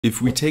If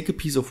we take a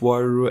piece of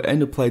wire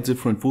and apply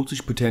different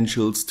voltage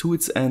potentials to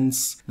its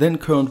ends, then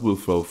current will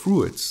flow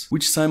through it,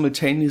 which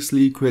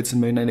simultaneously creates a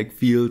magnetic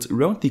field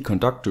around the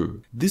conductor.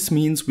 This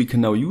means we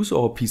can now use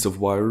our piece of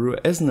wire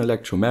as an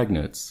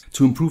electromagnet.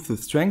 To improve the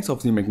strength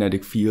of the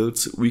magnetic field,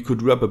 we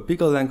could wrap a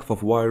bigger length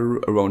of wire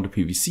around a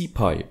PVC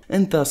pipe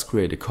and thus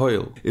create a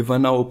coil. If I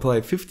now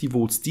apply 50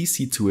 volts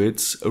DC to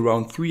it,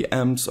 around 3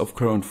 amps of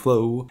current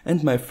flow,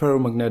 and my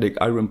ferromagnetic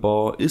iron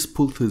bar is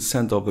pulled to the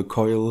center of the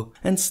coil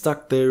and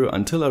stuck there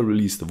until I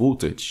release the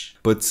voltage.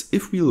 But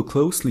if we look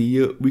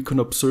closely, we can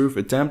observe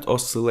a damped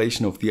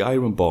oscillation of the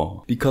iron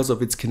bar because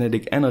of its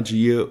kinetic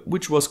energy,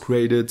 which was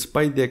created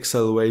by the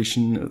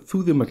acceleration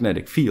through the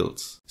magnetic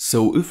field.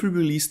 So if we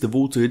release the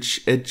voltage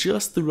at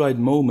just the right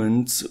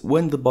moment,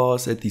 when the bar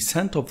is at the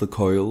center of the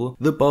coil,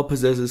 the bar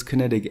possesses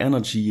kinetic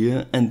energy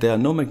and there are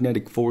no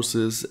magnetic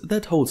forces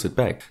that holds it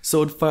back,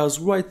 so it fires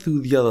right through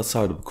the other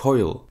side of the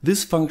coil.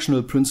 This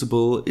functional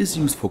principle is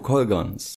used for coil guns.